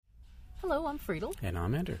Hello, I'm Friedel. And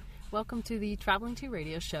I'm Andrew. Welcome to the Traveling to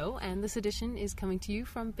Radio Show, and this edition is coming to you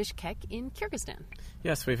from Bishkek in Kyrgyzstan.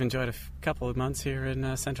 Yes, we've enjoyed a couple of months here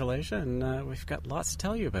in Central Asia, and we've got lots to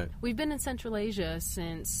tell you about. We've been in Central Asia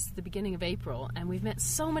since the beginning of April, and we've met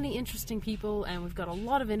so many interesting people, and we've got a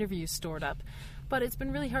lot of interviews stored up. But it's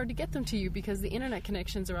been really hard to get them to you because the internet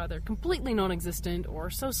connections are either completely non-existent or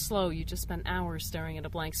so slow you just spend hours staring at a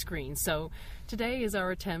blank screen. So today is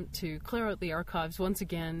our attempt to clear out the archives once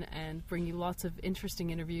again and bring you lots of interesting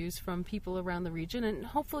interviews from people around the region and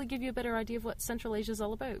hopefully give you a better idea of what Central Asia is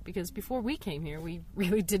all about. Because before we came here, we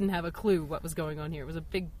really didn't have a clue what was going on here. It was a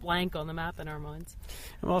big blank on the map in our minds.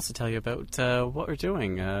 And we'll also tell you about what we're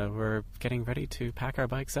doing. We're getting ready to pack our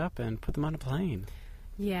bikes up and put them on a plane.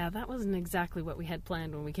 Yeah, that wasn't exactly what we had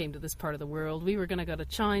planned when we came to this part of the world. We were going to go to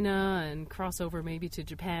China and cross over maybe to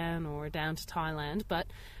Japan or down to Thailand, but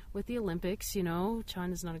with the Olympics, you know,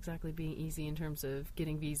 China's not exactly being easy in terms of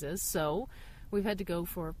getting visas, so we've had to go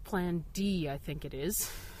for Plan D, I think it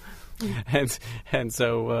is. and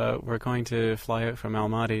so we're going to fly out from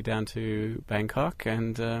Almaty down to Bangkok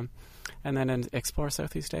and then explore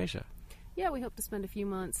Southeast Asia. Yeah, we hope to spend a few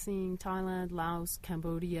months seeing Thailand, Laos,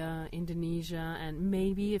 Cambodia, Indonesia, and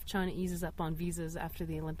maybe if China eases up on visas after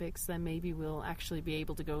the Olympics, then maybe we'll actually be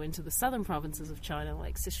able to go into the southern provinces of China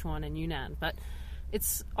like Sichuan and Yunnan. But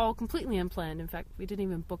it's all completely unplanned. In fact, we didn't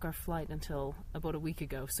even book our flight until about a week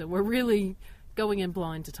ago, so we're really going in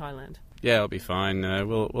blind to Thailand. Yeah, it'll be fine.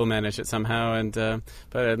 We'll manage it somehow. And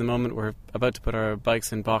but at the moment, we're about to put our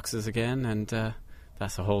bikes in boxes again, and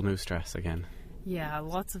that's a whole new stress again. Yeah,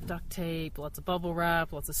 lots of duct tape, lots of bubble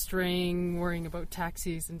wrap, lots of string, worrying about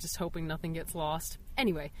taxis and just hoping nothing gets lost.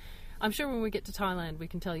 Anyway, I'm sure when we get to Thailand we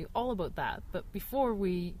can tell you all about that. But before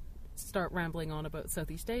we start rambling on about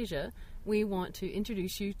Southeast Asia, we want to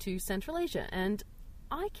introduce you to Central Asia. And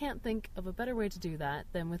I can't think of a better way to do that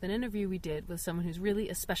than with an interview we did with someone who's really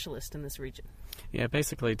a specialist in this region. Yeah,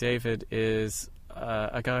 basically David is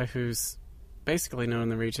a guy who's basically known in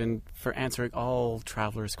the region for answering all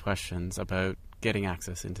travelers' questions about getting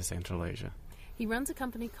access into Central Asia. He runs a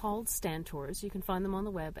company called Stan Tours. You can find them on the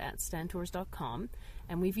web at stantours.com,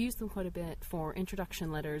 and we've used them quite a bit for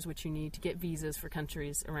introduction letters, which you need to get visas for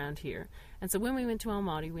countries around here. And so when we went to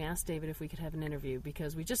Almaty, we asked David if we could have an interview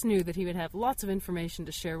because we just knew that he would have lots of information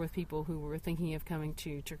to share with people who were thinking of coming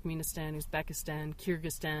to Turkmenistan, Uzbekistan,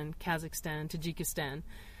 Kyrgyzstan, Kazakhstan, Tajikistan,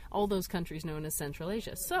 all those countries known as Central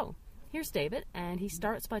Asia. So here's David, and he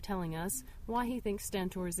starts by telling us why he thinks Stan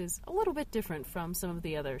Tours is a little bit different from some of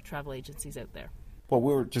the other travel agencies out there. Well,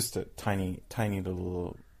 we're just a tiny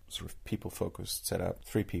little sort of people-focused setup.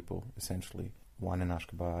 3 people, essentially. 1 in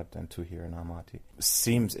Ashgabat and 2 here in Almaty.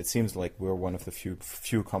 It seems like we're one of the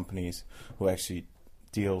few companies who actually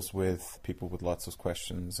deals with people with lots of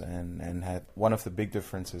questions and had one of the big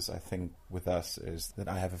differences, I think, with us is that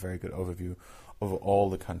I have a very good overview over all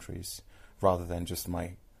the countries rather than just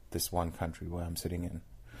this one country where I'm sitting in.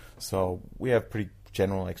 So we have pretty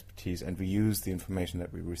general expertise, and we use the information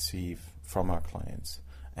that we receive from our clients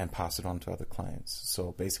and pass it on to other clients.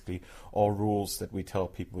 So basically all rules that we tell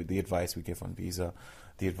people, the advice we give on visa,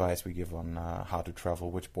 the advice we give on how to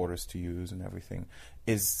travel, which borders to use and everything,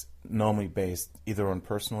 is normally based either on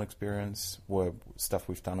personal experience, where stuff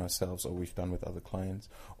we've done ourselves or we've done with other clients,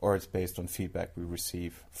 or it's based on feedback we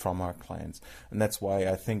receive from our clients. And that's why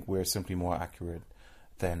I think we're simply more accurate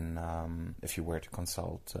than if you were to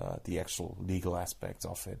consult the actual legal aspects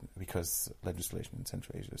of it, because legislation in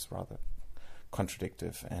Central Asia is rather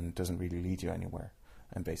contradictive and doesn't really lead you anywhere.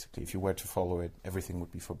 And basically, if you were to follow it, everything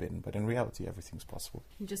would be forbidden. But in reality, everything's possible.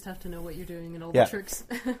 You just have to know what you're doing and all the tricks.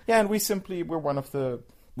 Yeah, and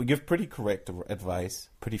we give pretty correct advice,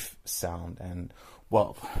 pretty sound. And,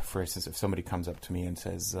 well, for instance, if somebody comes up to me and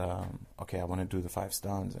says, okay, I want to do the 5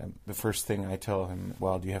 stans, and the first thing I tell him,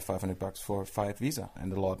 well, do you have $500 for 5 visa?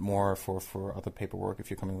 And a lot more for other paperwork if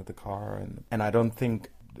you're coming with the car. And I don't think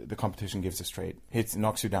the competition gives a straight. It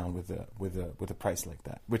knocks you down with a price like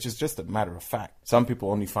that, which is just a matter of fact. Some people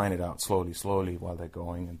only find it out slowly while they're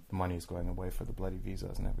going, and the money is going away for the bloody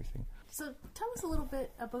visas and everything. So tell us a little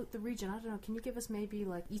bit about the region. I don't know, can you give us maybe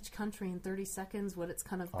like each country in 30 seconds, what it's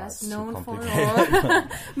kind of best known for? Or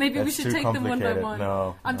maybe we should take them one by one.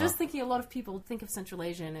 No, I'm just thinking a lot of people think of Central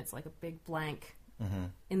Asia and it's like a big blank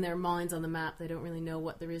in their minds on the map. They don't really know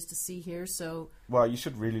what there is to see here. So, well, you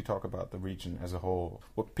should really talk about the region as a whole.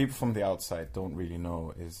 What people from the outside don't really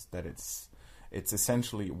know is that it's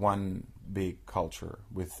essentially one big culture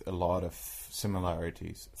with a lot of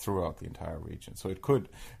similarities throughout the entire region. So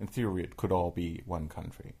in theory, it could all be one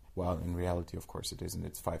country. While in reality, of course, it isn't.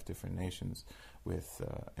 It's 5 different nations with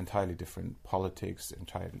entirely different politics,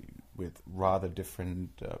 entirely with rather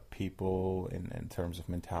different people in terms of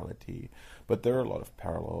mentality. But there are a lot of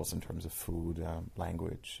parallels in terms of food,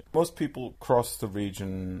 language. Most people cross the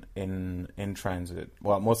region in transit.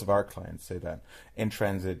 Well, most of our clients say that in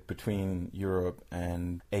transit between Europe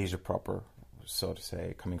and Asia proper, so to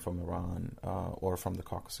say, coming from Iran or from the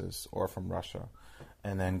Caucasus or from Russia,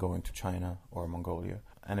 and then going to China or Mongolia,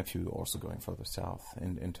 and a few also going further south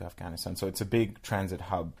into Afghanistan. So it's a big transit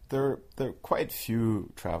hub. There are quite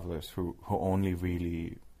few travelers who only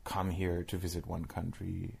really come here to visit one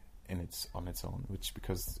country on its own, which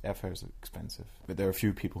because airfares are expensive. But there are a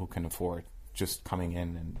few people who can afford just coming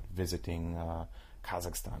in and visiting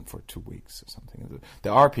Kazakhstan for 2 weeks or something.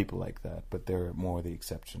 There are people like that, but they're more the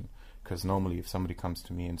exception. Because normally if somebody comes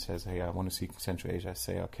to me and says, hey, I want to see Central Asia, I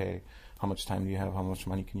say, okay, how much time do you have? How much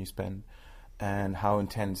money can you spend? And how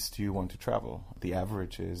intense do you want to travel? The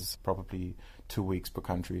average is probably 2 weeks per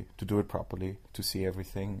country to do it properly, to see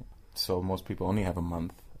everything. So most people only have a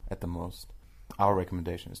month at the most. Our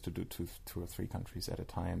recommendation is to do two or three countries at a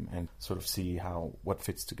time and sort of see what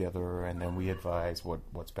fits together, and then we advise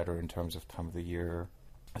what's better in terms of time of the year.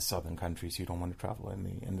 Southern countries you don't want to travel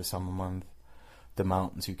in the summer month. The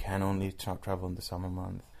mountains you can only travel in the summer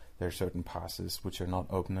month. There are certain passes which are not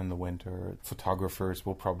open in the winter. Photographers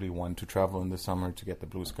will probably want to travel in the summer to get the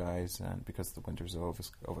blue skies, and because the winters are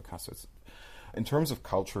overcast. In terms of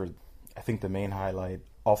culture, I think the main highlight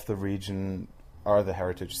of the region are the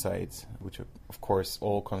heritage sites, which are, of course,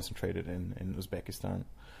 all concentrated in Uzbekistan,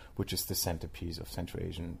 which is the centerpiece of Central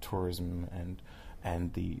Asian tourism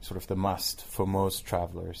and the sort of the must for most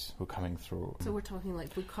travelers who are coming through. So we're talking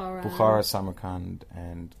like Bukhara. Bukhara, Samarkand,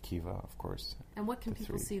 and Khiva, of course. And what can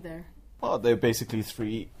people see there? Well, they're basically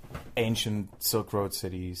 3 ancient Silk Road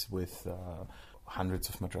cities with hundreds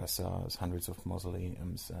of madrasas, hundreds of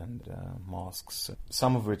mausoleums and mosques,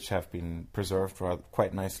 some of which have been preserved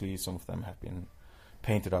quite nicely. Some of them have been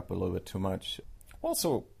painted up a little bit too much.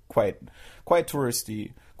 Also quite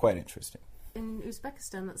touristy, quite interesting. In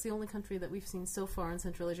Uzbekistan, that's the only country that we've seen so far in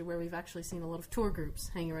Central Asia where we've actually seen a lot of tour groups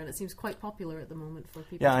hanging around. It seems quite popular at the moment for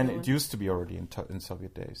people. Yeah, and it used to be already in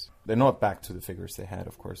Soviet days. They're not back to the figures they had,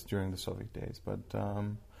 of course, during the Soviet days, but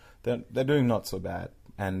they're doing not so bad.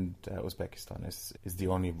 And Uzbekistan is the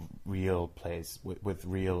only real place with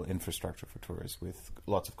real infrastructure for tourists, with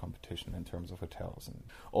lots of competition in terms of hotels and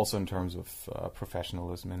also in terms of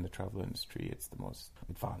professionalism in the travel industry. It's the most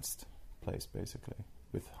advanced place, basically,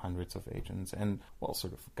 with hundreds of agents and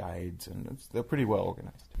sort of guides, and they're pretty well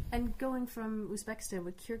organized. And going from Uzbekistan,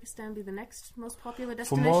 would Kyrgyzstan be the next most popular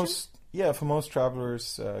destination? For most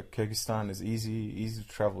travelers, Kyrgyzstan is easy to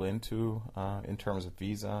travel into. In terms of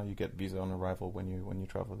visa, you get visa on arrival when you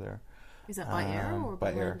travel there. Is that by air or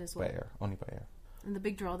by land as well? By air, only by air. And the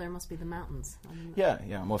big draw there must be the mountains. Yeah.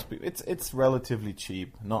 Most people, it's relatively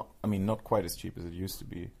cheap. Not quite as cheap as it used to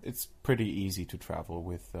be. It's pretty easy to travel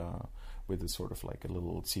with a sort of like a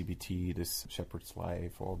little CBT, this Shepherd's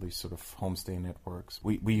Life, all these sort of homestay networks.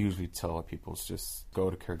 We usually tell people just go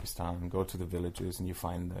to Kyrgyzstan, go to the villages, and you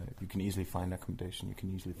can easily find accommodation. You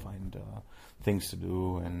can easily find things to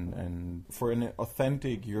do, and for an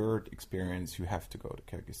authentic yurt experience, you have to go to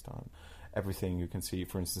Kyrgyzstan. Everything you can see,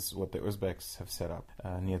 for instance, what the Uzbeks have set up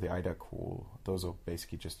near the Aydakul, those are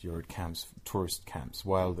basically just yurt camps, tourist camps,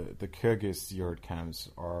 while the Kyrgyz yurt camps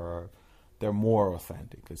they're more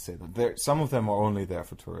authentic, let's say that. Some of them are only there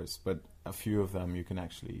for tourists, but a few of them you can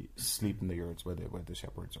actually sleep in the yurts where the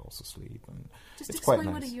shepherds also sleep, and just it's explain quite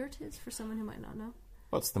nice. What a yurt is for someone who might not know.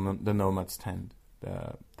 Well, it's the nomad's tent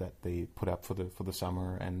that they put up for the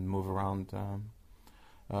summer and move around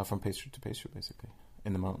from pastry to pastry, basically,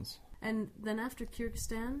 in the mountains. And then after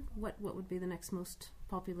Kyrgyzstan, what would be the next most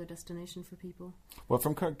popular destination for people? Well,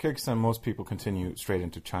 from Kyrgyzstan, most people continue straight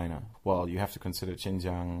into China. Well, you have to consider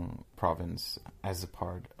Xinjiang province as a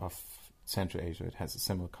part of Central Asia. It has a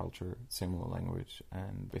similar culture, similar language,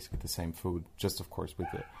 and basically the same food, just of course with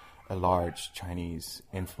a large Chinese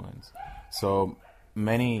influence. So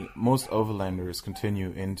most overlanders continue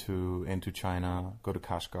into China, go to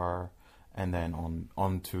Kashgar, and then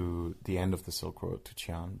on to the end of the Silk Road to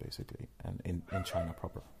Xi'an, basically, and in China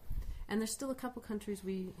proper. And there's still a couple countries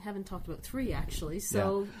we haven't talked about, 3 actually.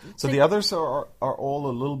 So the others are all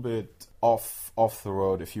a little bit off the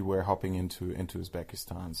road if you were hopping into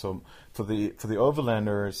Uzbekistan. So for the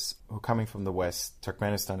overlanders who are coming from the west,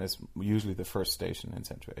 Turkmenistan is usually the first station in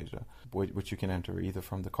Central Asia, which you can enter either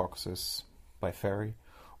from the Caucasus by ferry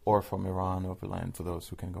or from Iran overland for those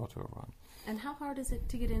who can go to Iran. And how hard is it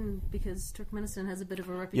to get in? Because Turkmenistan has a bit of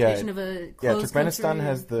a reputation of a closed Turkmenistan country.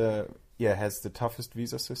 has has the toughest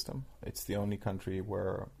visa system. It's the only country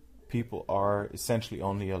where people are essentially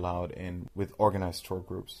only allowed in with organized tour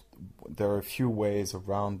groups. There are a few ways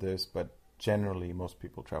around this, but generally most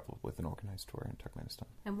people travel with an organized tour in Turkmenistan.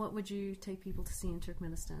 And what would you take people to see in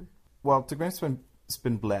Turkmenistan? Well, Turkmenistan has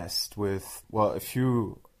been blessed with, a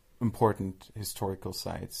few important historical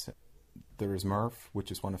sites. There is Merv, which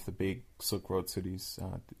is one of the big Silk Road cities,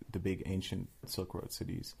 the big ancient Silk Road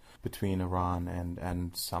cities between Iran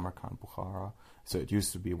and Samarkand, Bukhara. So it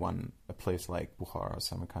used to be a place like Bukhara,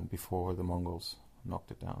 Samarkand, before the Mongols knocked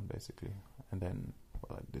it down, basically. And then,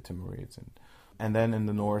 the Timurids. And then in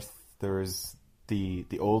the north, there is the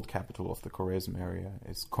old capital of the Khwarezm area,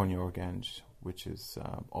 is Konya-Urgench, which is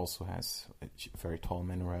also has a very tall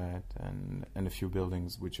minaret and a few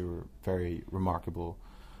buildings which are very remarkable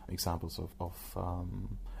examples of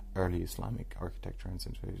early Islamic architecture in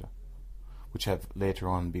Central Asia, which have later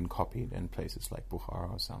on been copied in places like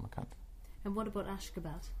Bukhara or Samarkand. And what about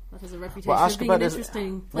Ashgabat? That has a reputation of being an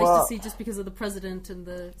interesting place to see just because of the president and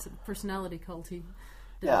the personality cult he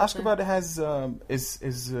developed. Ashgabat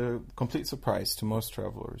is a complete surprise to most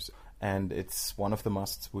travelers. And it's one of the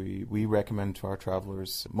musts we recommend to our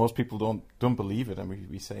travelers. Most people don't believe it, and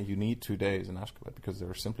we say you need 2 days in Ashgabat because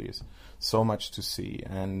there simply is so much to see,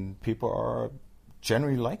 and people are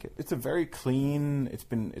generally like it. It's a very clean.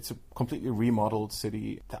 It's a completely remodeled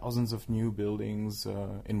city. Thousands of new buildings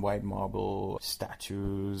in white marble,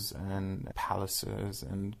 statues and palaces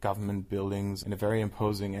and government buildings in a very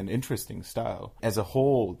imposing and interesting style. As a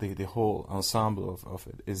whole, the whole ensemble of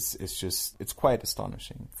it it's quite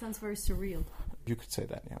astonishing. Sounds very surreal. You could say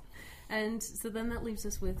that, yeah. And so then that leaves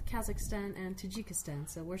us with Kazakhstan and Tajikistan.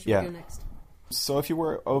 So where should we go next? So if you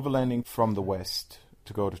were overlanding from the west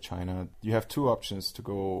to go to China, you have two options to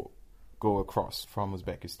go across from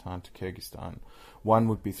Uzbekistan to Kyrgyzstan. One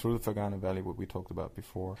would be through the Fergana Valley, what we talked about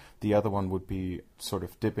before. The other one would be sort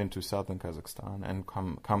of dip into southern Kazakhstan and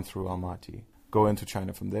come through Almaty, go into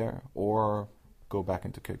China from there, or go back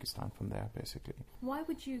into Kyrgyzstan from there, basically. Why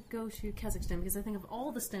would you go to Kazakhstan? Because I think of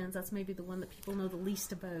all the stands, that's maybe the one that people know the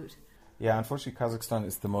least about. Yeah, unfortunately, Kazakhstan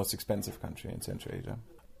is the most expensive country in Central Asia.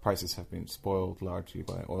 Prices have been spoiled largely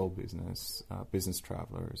by oil business, business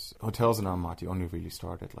travelers. Hotels in Almaty only really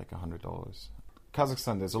start at like $100.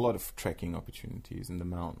 Kazakhstan, there's a lot of trekking opportunities in the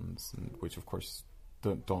mountains, which of course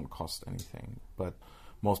don't cost anything. But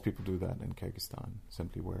most people do that in Kyrgyzstan,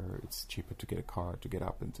 simply where it's cheaper to get a car to get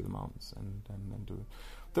up into the mountains and do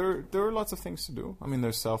it. There are lots of things to do. I mean,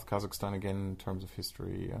 there's South Kazakhstan again in terms of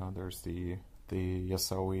history. There's the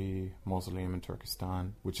Yasawi Mausoleum in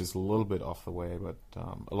Turkestan, which is a little bit off the way, but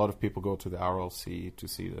a lot of people go to the Aral Sea to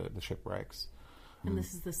see the shipwrecks. And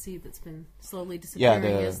this is the sea that's been slowly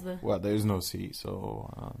disappearing. Well, there is no sea,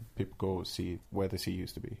 so people go see where the sea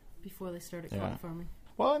used to be. Before they started cod farming.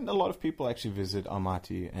 Well, and a lot of people actually visit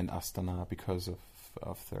Almaty and Astana because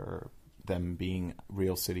of them being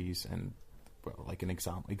real cities and like an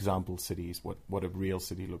example cities, what a real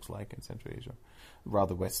city looks like in Central Asia.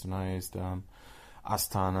 Rather westernized.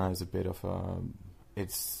 Astana is a bit of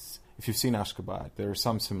if you've seen Ashgabat, there are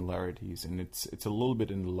some similarities, and it's a little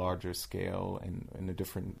bit in a larger scale and in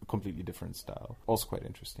a completely different style. Also quite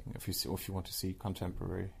interesting if you want to see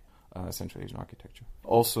contemporary Central Asian architecture.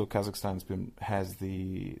 Also, Kazakhstan has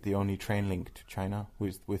the only train link to China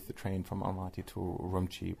with the train from Almaty to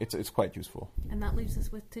Urumqi. It's quite useful. And that leaves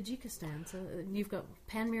us with Tajikistan. So you've got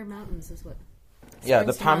Pamir Mountains, is what? Yeah,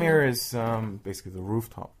 the Pamir is basically the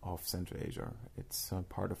rooftop of Central Asia. It's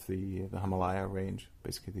part of the Himalaya range,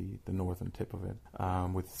 basically the northern tip of it,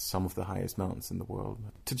 with some of the highest mountains in the world.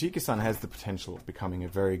 Tajikistan has the potential of becoming a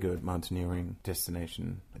very good mountaineering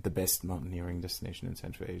destination, the best mountaineering destination in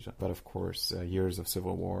Central Asia. But of course, years of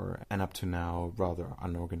civil war and up to now rather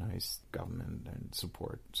unorganized government and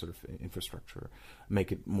support sort of infrastructure make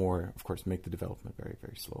the development very,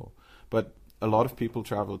 very slow. But a lot of people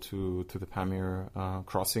travel to the Pamir,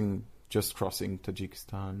 crossing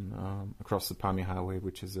Tajikistan, across the Pamir Highway,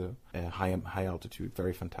 which is a high altitude,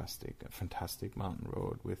 very fantastic mountain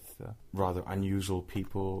road with rather unusual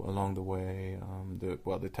people along the way. The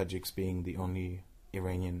Tajiks being the only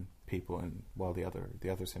Iranian people, and while the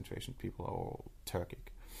other Central Asian people are all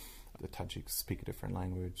Turkic. The Tajiks speak a different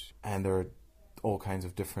language, and there are all kinds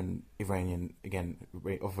of different Iranian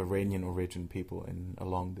origin people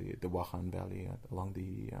along the Wakhan Valley, along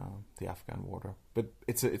the Afghan border. But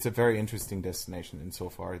it's a very interesting destination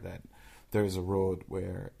insofar that there is a road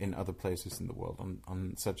where in other places in the world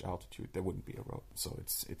on such altitude there wouldn't be a road. So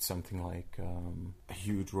it's something like a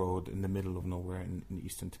huge road in the middle of nowhere in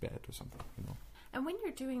eastern Tibet or something, And when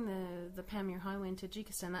you're doing the Pamir Highway in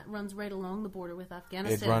Tajikistan, that runs right along the border with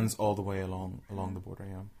Afghanistan. It runs all the way along the border,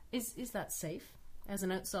 yeah. Is that safe? As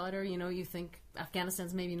an outsider, you think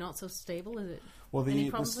Afghanistan's maybe not so stable. Is it? Well, any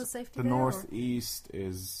problems with safety the there, northeast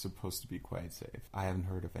is supposed to be quite safe. I haven't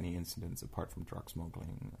heard of any incidents apart from drug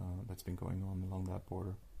smuggling that's been going on along that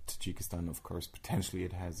border. Tajikistan, of course, potentially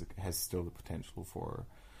it has still the potential for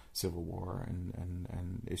civil war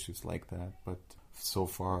and issues like that, but so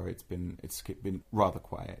far it's been rather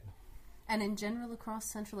quiet. And in general, across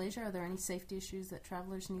Central Asia, are there any safety issues that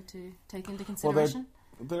travellers need to take into consideration?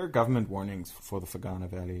 Well, there are government warnings for the Fergana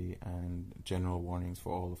Valley and general warnings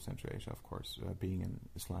for all of Central Asia, of course, being an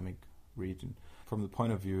Islamic region. From the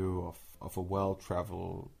point of view of a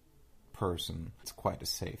well-traveled person, it's quite a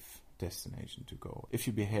safe destination to go. If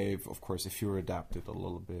you behave, of course, if you're adapted a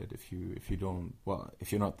little bit, if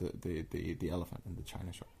you're not the elephant in the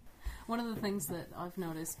china shop. One of the things that I've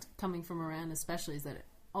noticed coming from Iran especially is that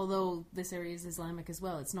although this area is Islamic as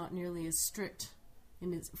well, it's not nearly as strict.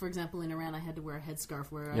 For example, in Iran I had to wear a headscarf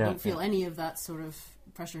where I don't feel any of that sort of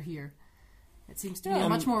pressure here. It seems to be a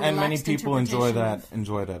much more relaxed and many people enjoy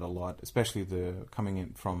interpretation that a lot, especially the coming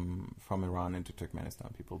in from Iran into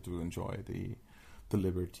Turkmenistan. People do enjoy the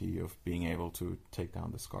liberty of being able to take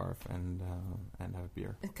down the scarf and have a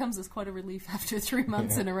beer. It comes as quite a relief after 3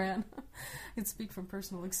 months in Iran. I can speak from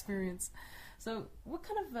personal experience. So what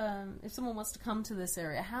kind of, if someone wants to come to this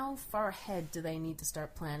area, how far ahead do they need to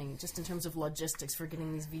start planning, just in terms of logistics for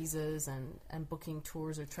getting these visas and booking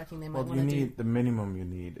tours or trekking they might want to do? The minimum you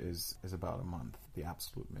need is about a month, the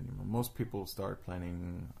absolute minimum. Most people start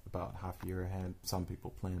planning about half a year ahead. Some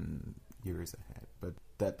people plan years ahead, but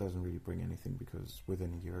that doesn't really bring anything because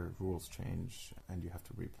within a year rules change and you have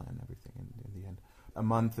to replan everything in the end. A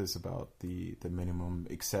month is about the minimum,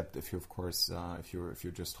 except if you, of course, if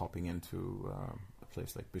you're just hopping into a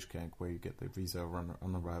place like Bishkek where you get the visa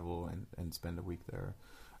on arrival and spend a week there.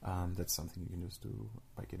 That's something you can just do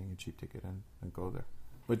by getting a cheap ticket and go there.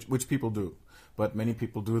 Which people do. But many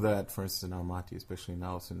people do that, for instance, in Almaty, especially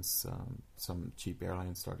now since some cheap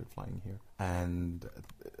airlines started flying here. And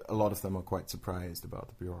a lot of them are quite surprised about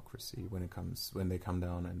the bureaucracy when they come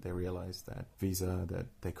down and they realize that visa that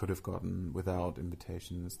they could have gotten without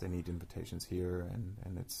invitations, they need invitations here,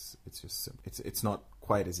 and it's just it's not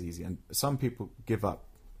quite as easy. And some people give up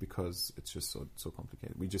because it's just so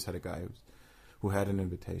complicated. We just had a guy who had an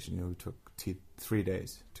invitation who took 3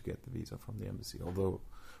 days to get the visa from the embassy, although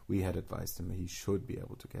we had advised him he should be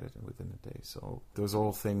able to get it within a day. So those are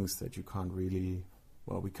all things that you can't really,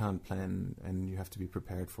 we can't plan, and you have to be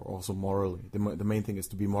prepared for also morally. The main thing is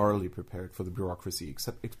to be morally prepared for the bureaucracy,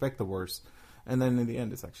 expect the worst, and then in the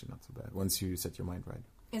end it's actually not so bad once you set your mind right.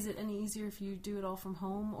 Is it any easier if you do it all from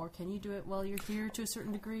home, or can you do it while you're here to a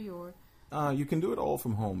certain degree, or...? You can do it all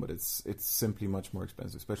from home, but it's simply much more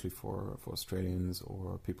expensive, especially for Australians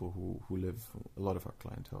or people who live. A lot of our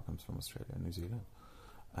clientele comes from Australia and New Zealand.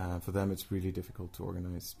 For them, it's really difficult to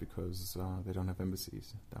organize because they don't have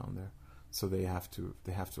embassies down there, so they have to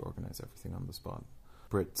organize everything on the spot.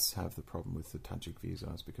 Brits have the problem with the Tajik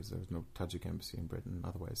visas because there's no Tajik embassy in Britain.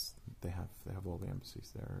 Otherwise, they have all the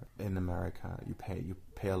embassies there. In America, you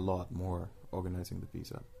pay a lot more organizing the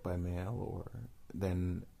visa by mail or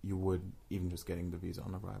than you would even just getting the visa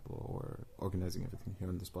on arrival or organizing everything here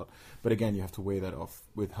on the spot. But again, you have to weigh that off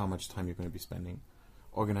with how much time you're going to be spending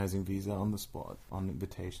organizing visa on the spot, on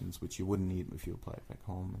invitations, which you wouldn't need if you applied back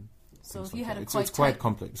home. And so if you had it's quite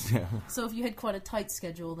complex, yeah. So if you had quite a tight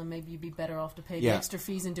schedule, then maybe you'd be better off to pay the extra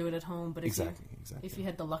fees and do it at home. But if you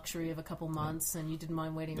had the luxury of a couple months and you didn't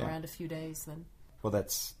mind waiting around a few days, then... Well,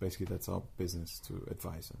 that's our business, to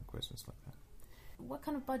advise on questions like that. What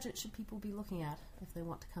kind of budget should people be looking at if they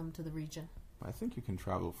want to come to the region? I think you can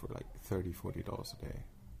travel for like $30-40 a day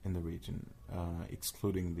in the region,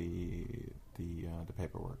 excluding the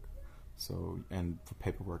paperwork. So, and for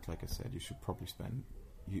paperwork, like I said, you should probably spend.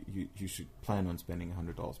 You should plan on spending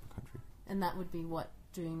 $100 per country. And that would be what?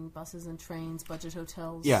 Doing buses and trains, budget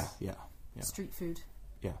hotels? Yeah. Street food?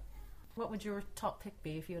 Yeah. What would your top pick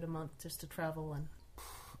be if you had a month just to travel? And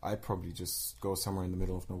I'd probably just go somewhere in the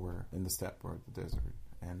middle of nowhere, in the steppe or the desert,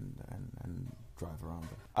 and drive around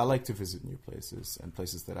there. I like to visit new places and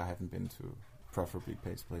places that I haven't been to, preferably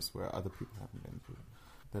places where other people haven't been to.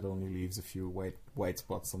 that only leaves a few white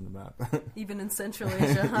spots on the map. Even in Central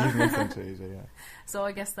Asia, huh? Even in Central Asia, yeah. So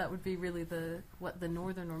I guess that would be really the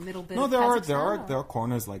northern or middle bit. No, of there Kazakhstan, are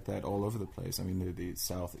corners like that all over the place. I mean, the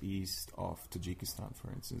southeast of Tajikistan,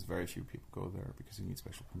 for instance, very few people go there because you need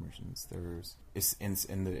special permissions.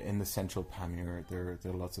 In the central Pamir, there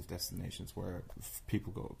are lots of destinations where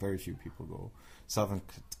people go. Very few people go. Southern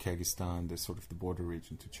Kyrgyzstan, there's sort of the border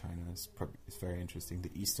region to China is very interesting.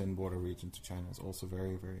 The eastern border region to China is also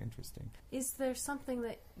very, very interesting. Is there something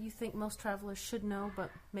that you think most travelers should know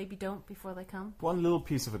but maybe don't before they come? One little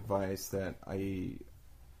piece of advice that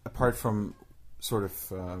apart from sort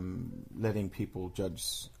of letting people judge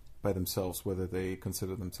by themselves whether they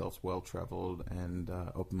consider themselves well-traveled and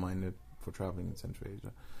open-minded for traveling in Central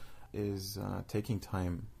Asia, is taking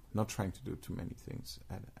time, not trying to do too many things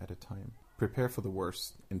at a time. Prepare for the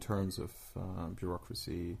worst in terms of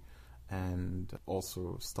bureaucracy and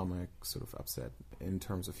also stomach sort of upset in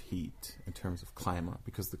terms of heat, in terms of climate,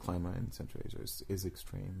 because the climate in Central Asia is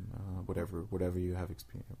extreme, whatever you have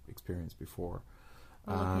experienced before.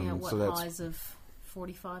 We're looking at what, highs of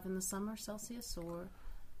 45 in the summer Celsius, or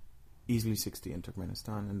easily 60 in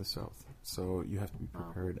Turkmenistan in the south. So you have to be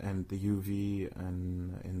prepared. Wow. And the UV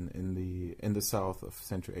in the south of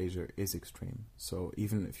Central Asia is extreme. So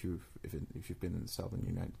even if you've been in the southern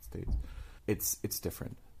United States, it's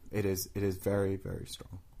different. It is very, very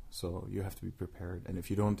strong. So you have to be prepared. And if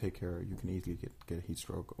you don't take care, you can easily get a heat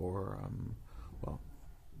stroke or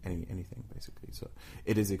anything basically. So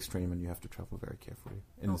it is extreme, and you have to travel very carefully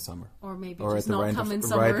in the summer, or maybe just not come in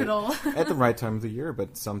summer at all at the right time of the year.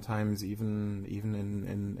 But sometimes even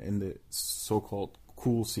in the so-called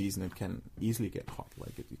cool season, it can easily get hot.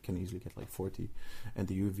 Like it can easily get like 40, and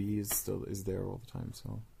the UV is there all the time.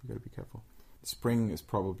 So you got to be careful. Spring is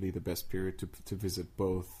probably the best period to visit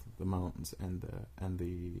both the mountains and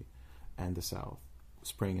the south.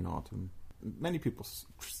 Spring and autumn. Many people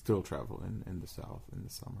still travel in the south in the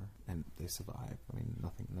summer, and they survive. I mean,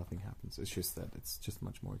 nothing happens. It's just that it's just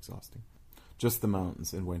much more exhausting. Just the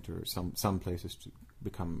mountains in winter. Some places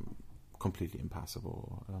become completely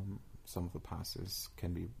impassable. Some of the passes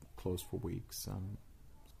can be closed for weeks.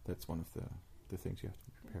 That's one of the things you have to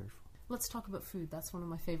be prepared for. Let's talk about food. That's one of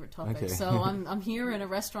my favorite topics. Okay. So I'm here in a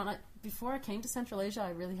restaurant. Before I came to Central Asia, I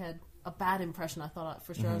really had a bad impression. I thought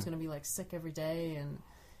for sure I was going to be like sick every day,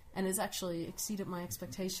 and it's actually exceeded my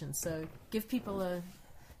expectations. So give people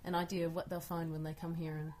an idea of what they'll find when they come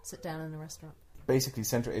here and sit down in a restaurant. Basically,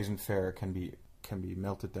 Central Asian fare can be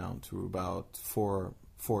melted down to about four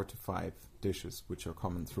to five dishes, which are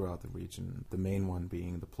common throughout the region. The main one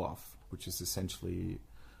being the plov, which is essentially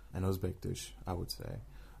an Uzbek dish, I would say,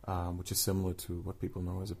 which is similar to what people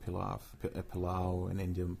know as a pilau, an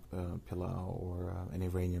Indian pilau, or an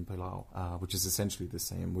Iranian pilau, which is essentially the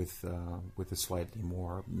same with a slightly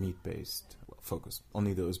more meat-based focus.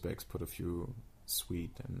 Only the Uzbeks put a few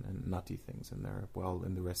sweet and nutty things in there. While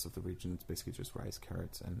in the rest of the region, it's basically just rice,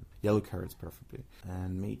 carrots, and yellow carrots, preferably,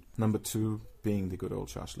 and meat. Number two being the good old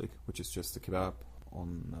shashlik, which is just a kebab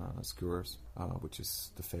on skewers, which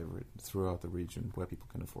is the favorite throughout the region where people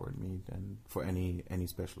can afford meat, and for any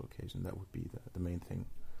special occasion, that would be the main thing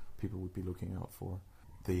people would be looking out for.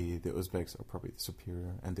 The Uzbeks are probably the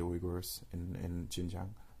superior, and the Uyghurs in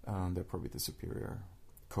Xinjiang, they're probably the superior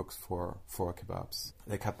cooks for kebabs.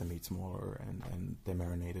 They cut the meat smaller and they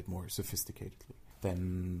marinate it more sophisticatedly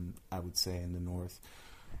than I would say in the north.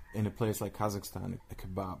 In a place like Kazakhstan, a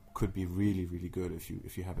kebab could be really, really good if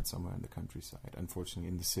you have it somewhere in the countryside. Unfortunately,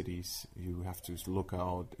 in the cities, you have to look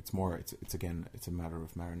out. It's a matter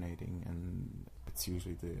of marinating, and it's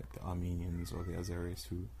usually the Armenians or the Azeris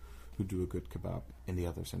who do a good kebab in the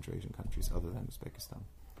other Central Asian countries other than Uzbekistan.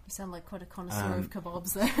 You sound like quite a connoisseur of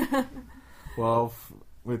kebabs there. Well,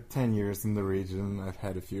 with 10 years in the region, I've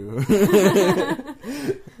had a few.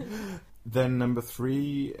 Then number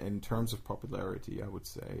three, in terms of popularity, I would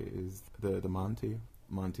say, is the manti.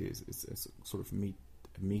 Manti is sort of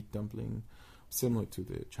meat dumpling, similar to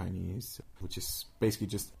the Chinese, which is basically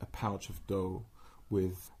just a pouch of dough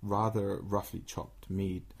with rather roughly chopped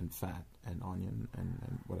meat and fat and onion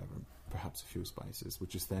and whatever, perhaps a few spices,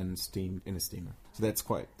 which is then steamed in a steamer. So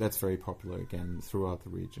that's very popular again throughout the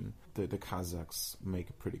region. The Kazakhs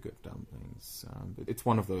make pretty good dumplings. It's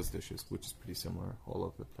one of those dishes which is pretty similar all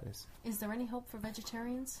over the place. Is there any hope for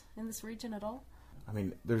vegetarians in this region at all? I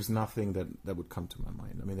mean, there's nothing that would come to my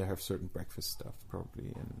mind. I mean, they have certain breakfast stuff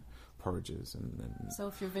probably, and porridges and so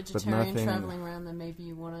if you're vegetarian traveling around, then maybe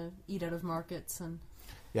you want to eat out of markets and...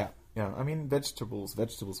 Yeah. I mean, vegetables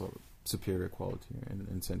are superior quality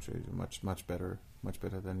in Central Asia, much better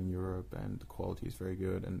than in Europe, and the quality is very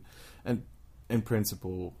good. And in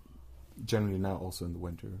principle, generally now also in the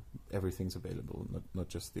winter, everything's available, not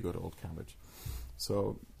just the good old cabbage.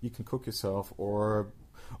 So you can cook yourself, or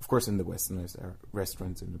of course in the westernized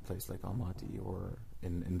restaurants in a place like Almaty or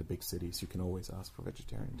in the big cities, you can always ask for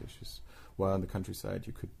vegetarian dishes. While in the countryside,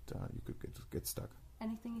 you could get stuck.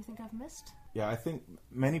 Anything you think I've missed? Yeah, I think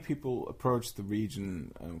many people approach the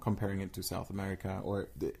region comparing it to South America or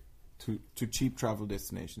to cheap travel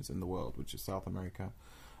destinations in the world, which is South America,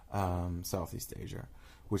 Southeast Asia,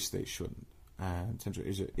 which they shouldn't. And Central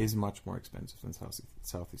Asia is much more expensive than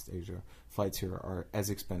Southeast Asia. Flights here are as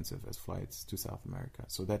expensive as flights to South America.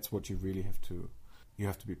 So that's what you really have to... You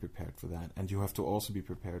have to be prepared for that. And you have to also be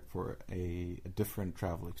prepared for a different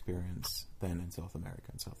travel experience than in South America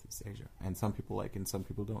and Southeast Asia. And some people like it and some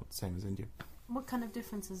people don't, same as India. What kind of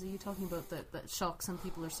differences are you talking about that shock some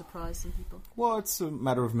people or surprise some people? Well, it's a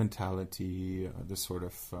matter of mentality, the sort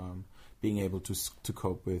of being able to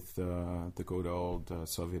cope with the good old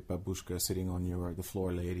Soviet babushka sitting on the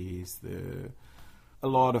floor ladies, a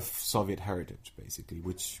lot of Soviet heritage, basically,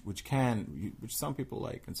 which some people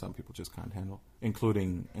like and some people just can't handle,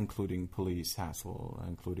 including police hassle,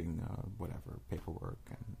 including whatever paperwork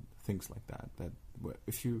and things like that. That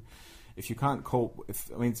if you can't cope,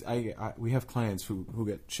 we have clients who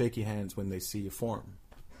get shaky hands when they see a form,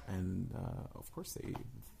 and of course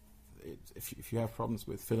if you have problems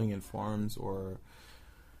with filling in forms or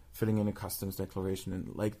filling in a customs declaration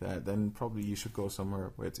and like that, then probably you should go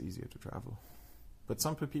somewhere where it's easier to travel. But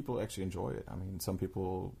some people actually enjoy it. I mean, some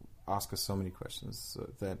people ask us so many questions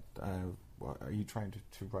that are you trying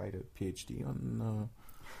to write a PhD on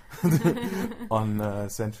on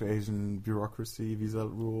Central Asian bureaucracy, visa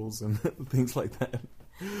rules, and things like that?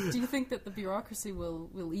 Do you think that the bureaucracy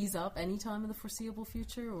will ease up any time in the foreseeable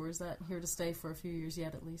future, or is that here to stay for a few years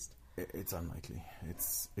yet at least? It's unlikely.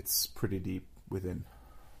 It's pretty deep within,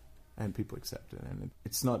 and people accept it, and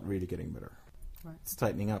it's not really getting better. Right. It's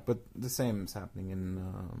tightening up, but the same is happening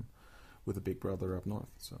with the Big Brother up north.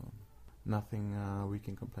 So nothing we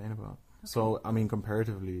can complain about. Okay. So I mean,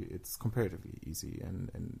 it's comparatively easy,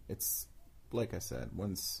 and it's like I said,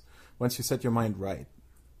 once you set your mind right,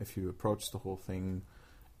 if you approach the whole thing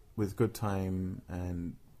with good time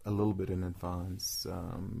and a little bit in advance,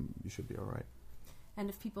 you should be all right. And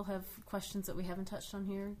if people have questions that we haven't touched on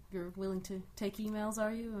here, you're willing to take emails,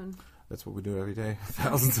 are you? And that's what we do every day.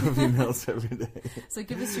 Thousands of emails every day. So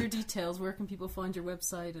give us your details. Where can people find your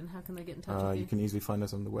website and how can they get in touch with you? You can easily find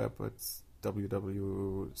us on the web. It's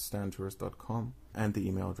www.stantours.com, and the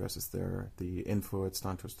email address is there, the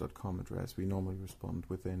info@stantours.com address. We normally respond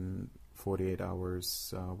within 48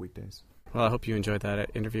 hours weekdays. Well, I hope you enjoyed that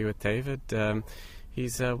interview with David.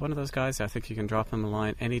 He's one of those guys, I think you can drop him a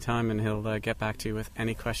line anytime and he'll get back to you with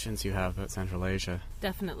any questions you have about Central Asia.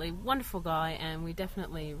 Definitely. Wonderful guy, and we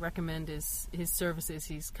definitely recommend his services.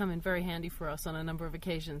 He's come in very handy for us on a number of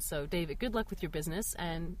occasions. So, David, good luck with your business.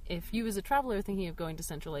 And if you as a traveller are thinking of going to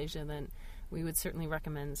Central Asia, then we would certainly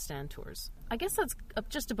recommend Stan Tours. I guess that's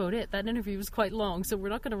just about it. That interview was quite long, so we're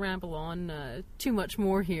not going to ramble on too much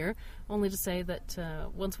more here. Only to say that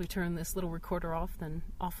once we turn this little recorder off, then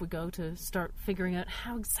off we go to start figuring out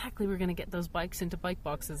how exactly we're going to get those bikes into bike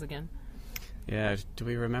boxes again. Yeah, do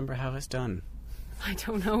we remember how it's done? I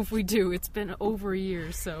don't know if we do. It's been over a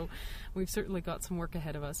year, so we've certainly got some work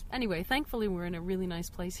ahead of us. Anyway, thankfully we're in a really nice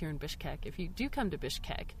place here in Bishkek. If you do come to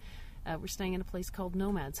Bishkek, we're staying in a place called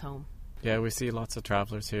Nomad's Home. Yeah, we see lots of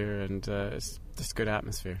travellers here, and it's just good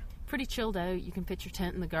atmosphere. Pretty chilled out. You can pitch your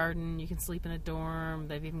tent in the garden. You can sleep in a dorm.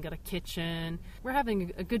 They've even got a kitchen. We're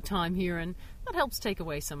having a good time here, and that helps take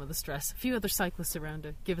away some of the stress. A few other cyclists around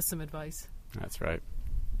to give us some advice. That's right.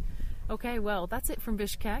 Okay, well, that's it from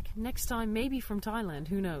Bishkek. Next time, maybe from Thailand.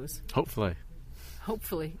 Who knows? Hopefully.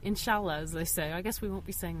 Hopefully. Inshallah, as they say. I guess we won't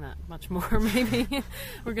be saying that much more, maybe.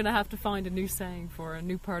 We're going to have to find a new saying for a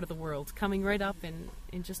new part of the world coming right up in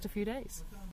just a few days.